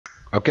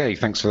Okay,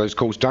 thanks for those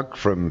calls, Doug,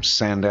 from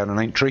Sandown and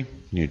Aintree.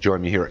 You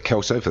join me here at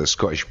Kelso for the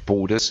Scottish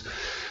Borders.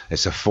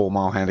 It's a 4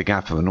 mile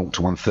handicap of a 0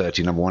 to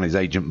 130. Number 1 is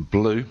Agent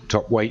Blue,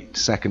 top weight.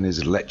 Second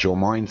is Let Your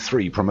Mind.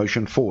 3,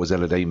 Promotion. 4,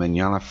 Zelade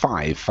Manana.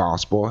 5,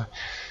 Fast Boy.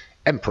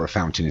 Emperor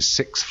Fountain is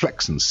 6,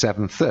 Flexen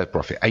 7, Third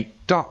Prophet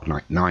 8, Dark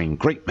Knight 9,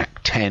 Great Mac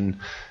 10,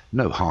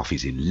 No Half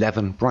is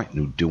 11, Bright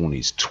New Dawn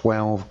is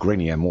 12,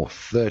 Grenier Moore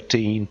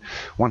 13,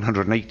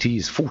 180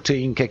 is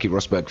 14, Keki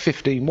Rosberg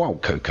 15,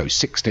 Wild Coco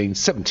 16,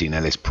 17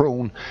 Ellis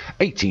Prawn,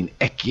 18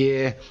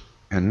 Ekier,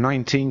 and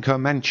 19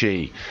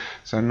 Comanche.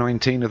 So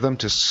 19 of them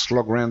to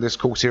slog around this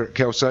course here at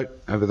Kelso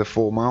over the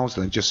 4 miles.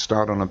 They just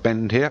start on a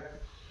bend here.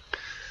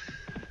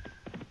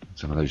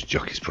 Some of those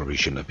jockeys probably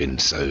shouldn't have been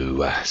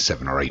so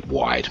 7 or 8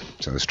 wide.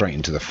 So they're straight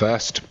into the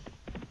first,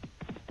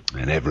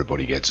 and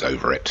everybody gets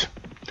over it.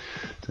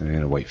 So we're going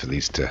to wait for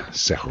these to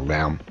settle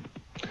down.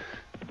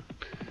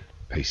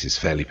 Pace is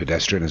fairly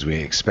pedestrian, as we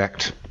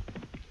expect.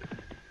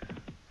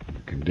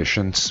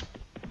 Conditions.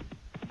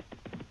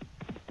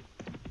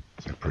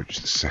 So approach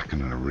the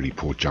second, and a really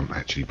poor jump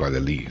actually by the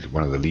lead.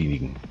 One of the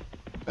leading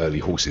early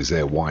horses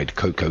there, Wide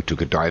Coco,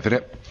 took a dive at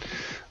it.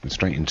 And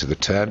straight into the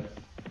turn.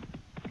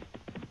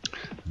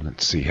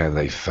 Let's see how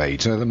they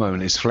fade. So at the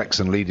moment it's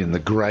Flexen leading the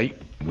grey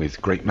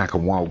with Great Mac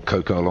and Wild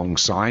Coco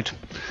alongside.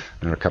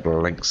 They're a couple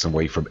of lengths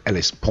away from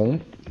Ellis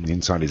Pawn. The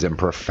inside is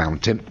Emperor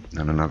Fountain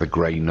and another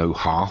grey No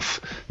Half.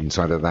 The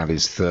inside of that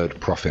is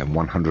Third Prophet and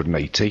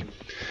 180.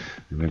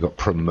 And they've got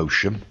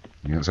Promotion.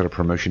 The outside of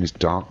Promotion is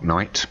Dark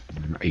Knight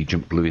and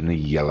Agent Blue in the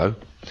yellow.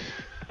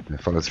 They're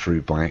followed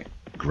through by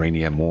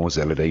Grenier Moore,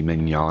 Zelade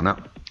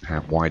Mignana.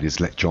 Out wide is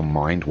Let Your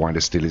Mind.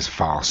 Wider still is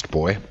Fast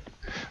Boy.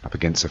 Up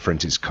against the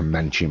front is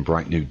Comanche and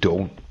Bright New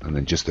Dawn, and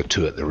then just the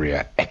 2 at the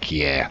rear,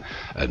 Ekier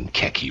and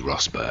Keki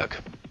Rosberg.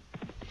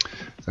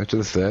 So to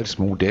the third,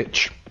 small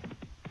ditch.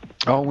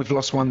 Oh, we've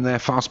lost one there.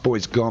 Fast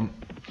Boy's gone.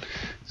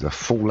 There's a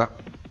fall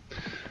up.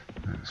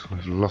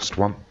 We've lost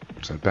one.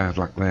 So bad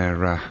luck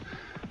there.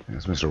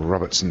 There's Mr.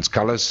 Robertson's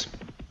colours.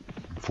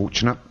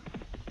 Unfortunate.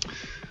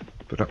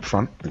 But up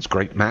front, it's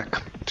Great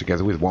Mac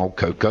together with Wild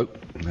Coco.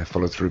 And they're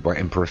followed through by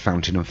Emperor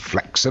Fountain and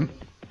Flexen.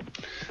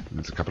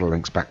 There's a couple of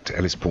links back to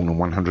Ellis Pawn on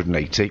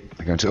 180.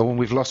 They're going to, oh, and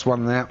we've lost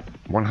one there.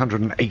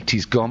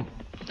 180's gone.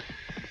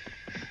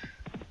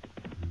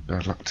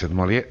 Bad luck to the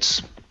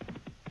Molliettes.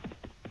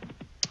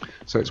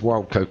 So it's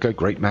Wild Coco,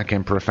 Great Mac,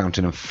 Emperor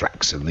Fountain and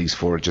Flexen. These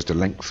 4 are just a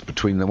length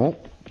between them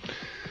all.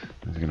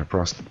 They're going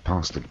to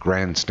pass the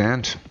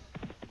grandstand.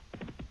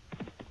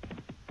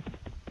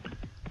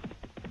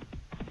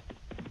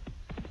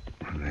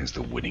 And there's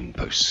the winning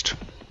post.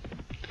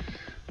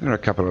 There are a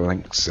couple of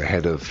lengths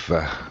ahead of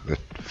the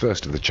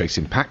first of the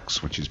chasing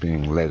packs, which is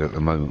being led at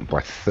the moment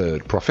by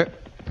Third Prophet.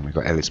 And we've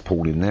got Ellis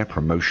Paul in there,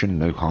 Promotion,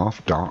 No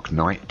Half, Dark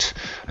Knight,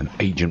 and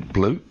Agent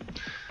Blue.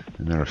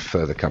 And there are a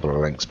further couple of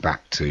lengths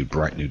back to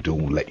Bright New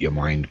Dawn, Let Your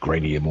Mind,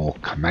 Grenier Moore,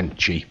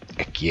 Comanche,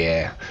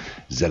 Ekier,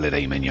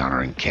 Zelade Manana,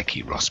 and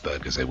Keki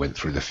Rosberg. As they went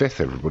through the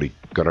 5th, everybody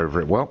got over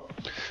it well.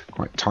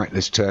 Quite tight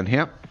this turn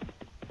here.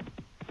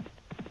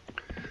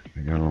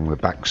 They go along the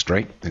back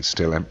straight. It's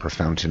still Emperor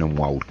Fountain and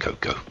Wild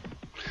Coco.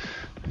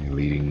 They're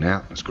leading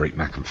now as Great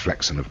Mac and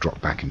Flexen have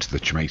dropped back into the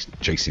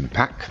chasing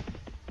pack.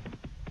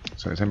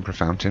 So it's Emperor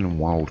Fountain and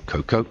Wild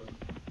Coco.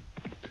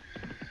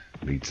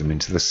 Leads them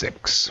into the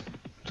 6.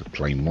 It's a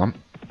plain one.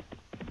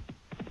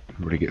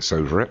 Everybody gets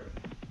over it.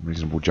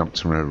 Reasonable jumps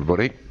from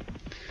everybody.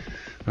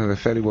 Well, they're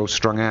fairly well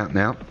strung out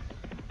now.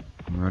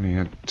 We've only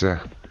had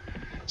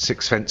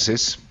 6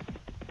 fences.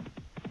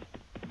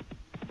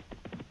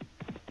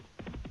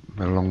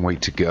 A long way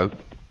to go.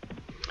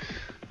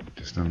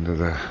 Just under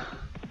the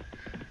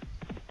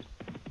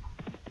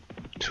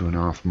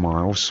 2.5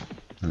 miles,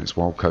 and it's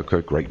Wild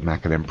Coco, Great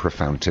Mac and Emperor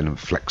Fountain and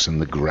Flexen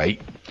the Grey.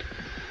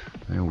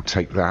 They all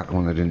take that. The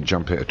one that didn't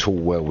jump it at all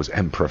well was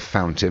Emperor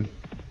Fountain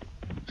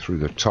through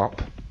the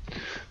top,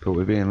 but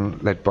we're being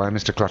led by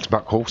Mr.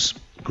 Clutterbuck horse,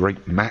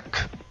 Great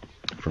Mac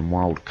from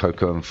Wild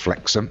Coco and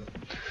Flexen.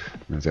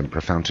 There's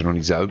Emperor Fountain on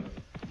his own,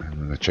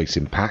 and the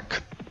chasing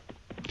pack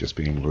just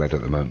being led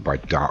at the moment by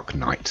Dark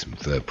Knight and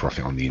Third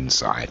Prophet on the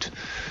inside.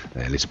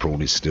 Ellis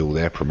Prawn is still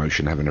there,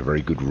 Promotion having a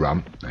very good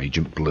run,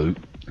 Agent Blue,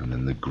 and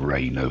then the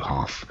grey No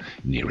Half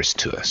nearest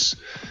to us.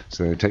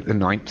 So they take the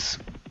 9th.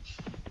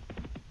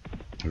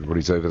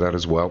 Everybody's over that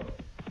as well.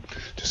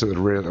 Just at the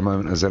rear at the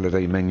moment are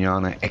Zelade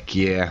Manana,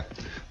 Ekier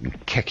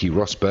and Keki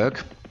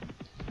Rosberg.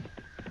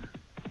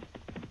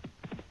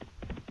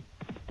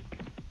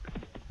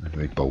 And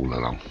they bowl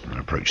along and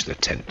approach the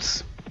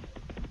 10th.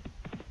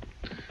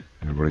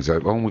 Everybody's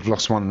over. Oh, we've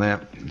lost one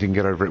there. Didn't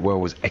get over it well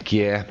was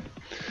Ekier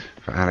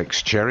for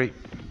Alex Cherry.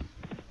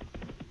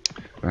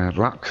 Bad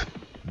luck.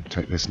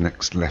 Take this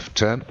next left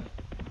turn,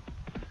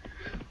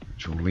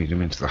 which will lead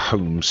him into the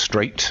home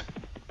straight.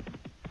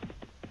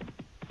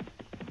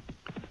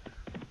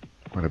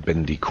 Quite a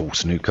bendy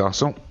course,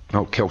 Newcastle.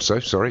 Oh, Kelso,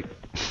 sorry.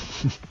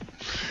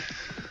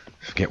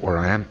 Forget where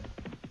I am.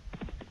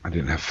 I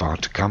didn't have far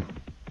to come.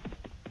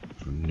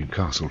 From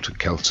Newcastle to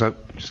Kelso,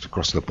 just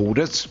across the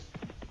borders.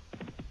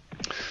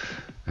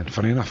 And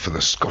funny enough, for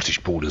the Scottish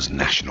Borders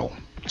National.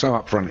 So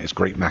up front it's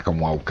Great Mac and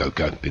Wild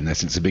Coco, been there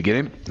since the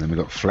beginning. Then we've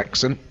got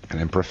Flexen and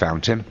Emperor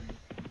Fountain.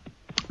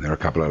 They're a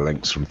couple of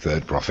lengths from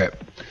Third Prophet.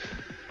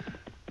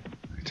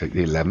 We take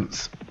the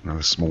 11th,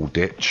 another small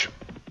ditch.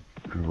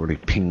 Everybody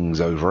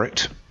pings over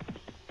it.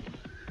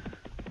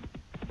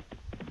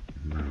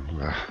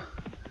 We'll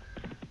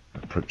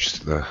approach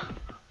the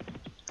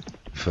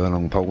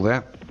furlong pole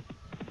there,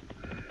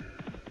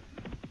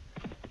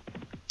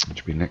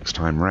 which will be next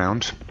time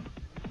round.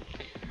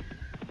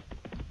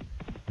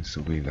 This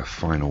will be the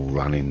final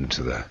run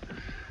into the,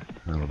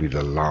 that'll be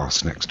the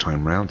last next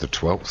time round, the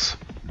 12th,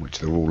 which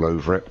they're all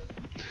over it.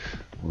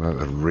 Although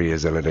the rear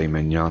Zella de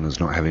Meñana's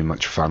not having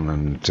much fun,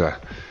 and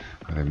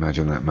I'd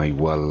imagine that may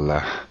well,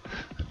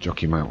 the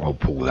jockey might well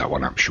pull that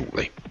one up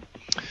shortly.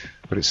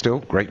 But it's still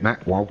Great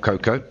Mac, Wild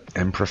Coco,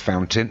 Emperor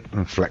Fountain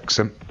and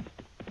Flexen.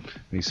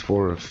 These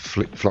four have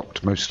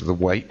flip-flopped most of the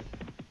way.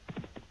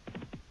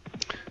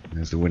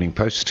 There's the winning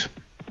post.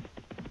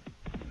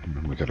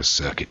 And we've got a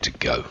circuit to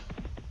go.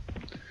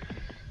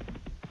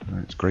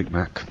 It's Great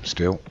Mac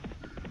still.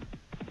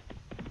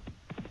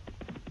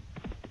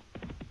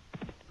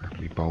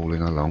 Happily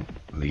bowling along,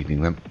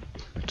 leading them.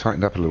 They've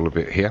tightened up a little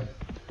bit here.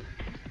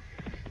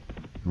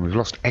 And we've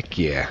lost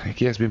Ekier.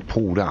 Ekier's been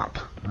pulled up.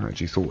 I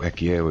actually thought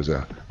Ekier was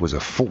a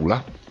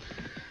faller,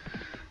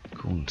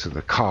 according to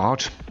the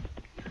card.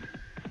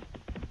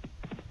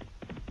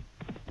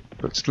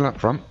 But still up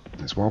front.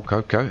 It's Wild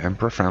Coco,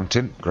 Emperor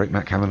Fountain. Great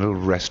Mac having a little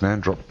rest now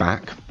and drop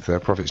back.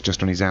 Third Prophet's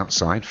just on his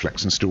outside.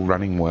 Flexen still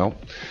running well.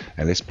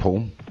 Ellis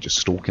Paul just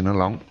stalking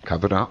along,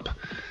 covered up.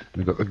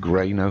 We've got the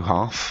grey no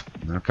half.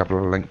 And a couple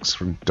of lengths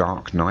from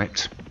Dark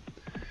Knight.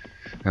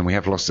 And we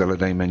have lost Zella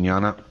de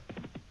Meñana.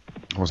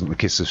 Wasn't the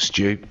kiss of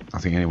stew. I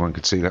think anyone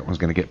could see that one's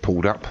going to get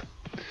pulled up.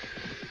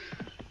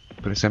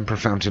 But it's Emperor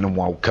Fountain and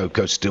Wild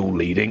Coco still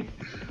leading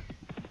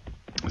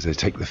as they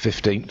take the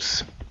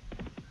 15th.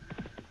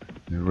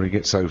 Everybody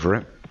gets over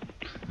it.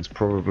 There's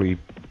probably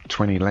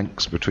 20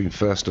 lengths between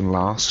first and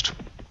last.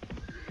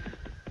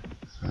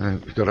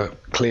 We've got a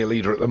clear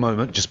leader at the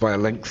moment, just by a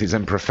length is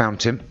Emperor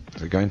Fountain.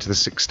 So going to the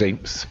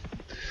 16th.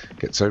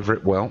 Gets over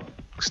it well.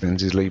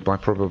 Extends his lead by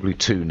probably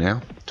 2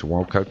 now. To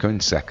Wild Coco in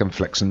second.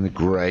 Flexen the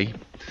grey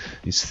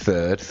is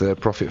third. Third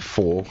Prophet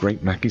 4.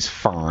 Great Mac is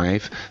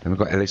 5. Then we've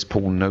got Ellis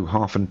Paul, No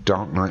Half and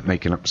Dark Knight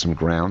making up some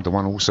ground. The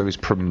one also is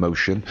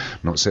Promotion.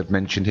 Not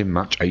mentioned him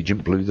much.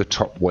 Agent Blue, the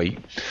top weight.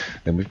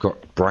 Then we've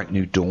got Bright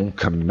New Dawn,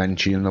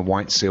 Comanche and the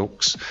White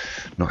Silks.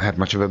 Not had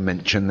much of a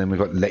mention. Then we've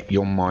got Let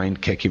Your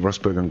Mind, Keke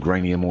Rosberg and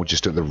Granier Moore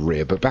just at the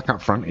rear. But back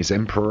up front is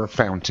Emperor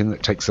Fountain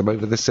that takes them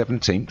over the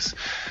 17th.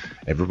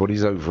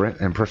 Everybody's over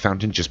it. Emperor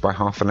Fountain just by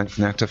half a length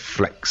now to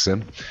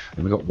Flexen.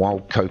 And we've got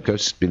Wild Coco,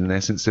 been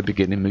there since the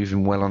beginning,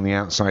 moving well on the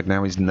outside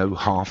now is No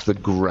Half the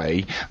grey.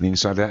 And the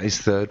inside of that is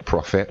Third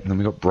Prophet. And then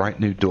we've got Bright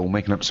New Dawn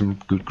making up some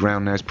good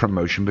ground now as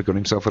Promotion, but got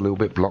himself a little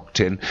bit blocked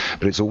in.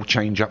 But it's all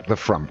change up the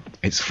front.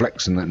 It's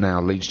Flexen that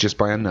now leads just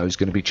by a nose,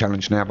 going to be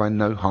challenged now by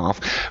No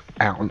Half.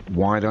 Out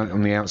wide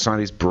on the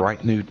outside is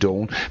Bright New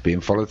Dawn,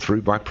 being followed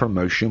through by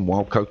Promotion.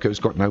 Wild Coco's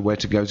got nowhere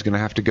to go, is going to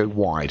have to go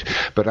wide.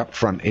 But up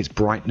front it's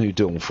Bright New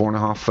Dawn.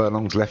 4.5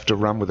 furlongs left to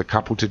run with a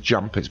couple to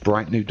jump. It's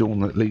Bright New Dawn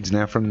that leads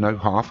now from No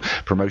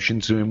Half.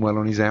 Promotion's doing well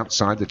on his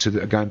outside. The two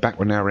that are going back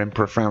were now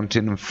Emperor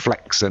Fountain and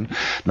Flexen.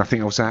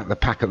 Nothing else out of the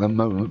pack at the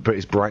moment, but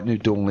it's Bright New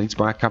Dawn leads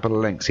by a couple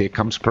of lengths. Here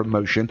comes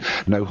Promotion.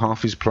 No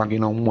Half is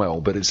plugging on well,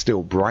 but it's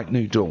still Bright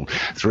New Dawn.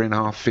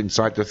 3.5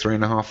 inside the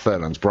 3.5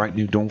 furlongs. Bright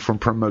New Dawn from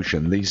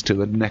Promotion. These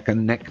two are neck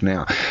and neck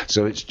now.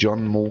 So it's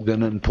John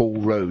Morgan and Paul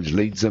Rhodes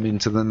leads them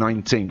into the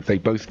 19th. They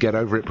both get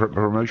over it.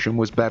 Promotion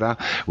was better.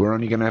 We're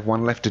only going to have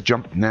one left to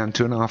jump now and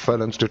 2.5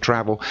 furlongs to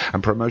travel,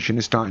 and Promotion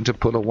is starting to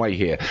pull away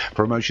here.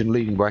 Promotion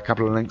leading by a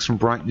couple of lengths from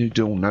Bright New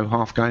Dawn. No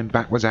Half going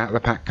backwards. Out of the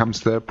pack comes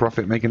Third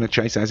Prophet making a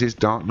chase, as is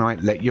Dark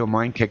Knight, Let Your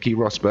Mind, Keke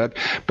Rosberg,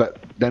 but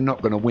they're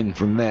not going to win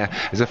from there.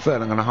 There's a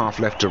furlong and a half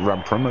left to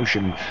run.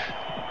 Promotion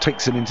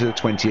takes them into the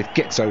 20th,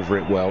 gets over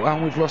it well.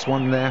 Oh, we've lost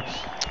one there.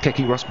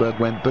 Keke Rosberg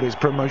went, but it's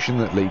Promotion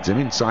that leads him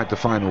inside the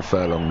final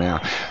furlong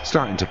now.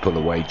 Starting to pull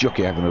away.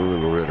 Jockey having a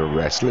little bit of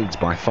rest. Leads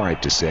by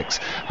 5 to 6.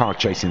 Hard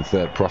chasing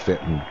Third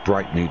Prophet, and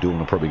Bright New Dawn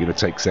are probably going to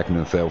take second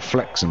and third.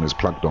 Flexen has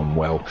plugged on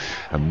well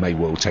and may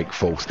well take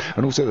fourth.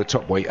 And also the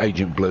top weight,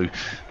 Agent Blue,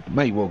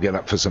 may well get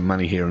up for some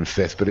money here in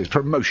fifth, but it's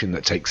Promotion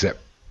that takes it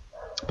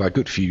by a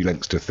good few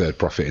lengths to Third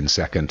Prophet in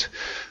second.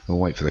 We'll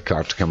wait for the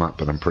card to come up,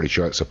 but I'm pretty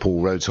sure it's a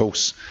Paul Rhodes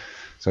horse.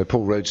 So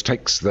Paul Rhodes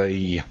takes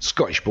the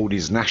Scottish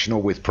Baldies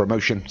National with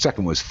Promotion.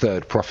 Second was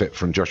Third Prophet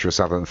from Joshua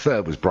Sutherland.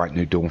 Third was Bright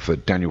New Dawn for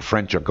Daniel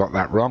French. I got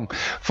that wrong.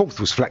 Fourth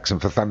was Flexen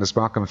for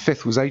Thunderspark. And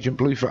fifth was Agent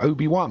Blue for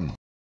Obi-Wan.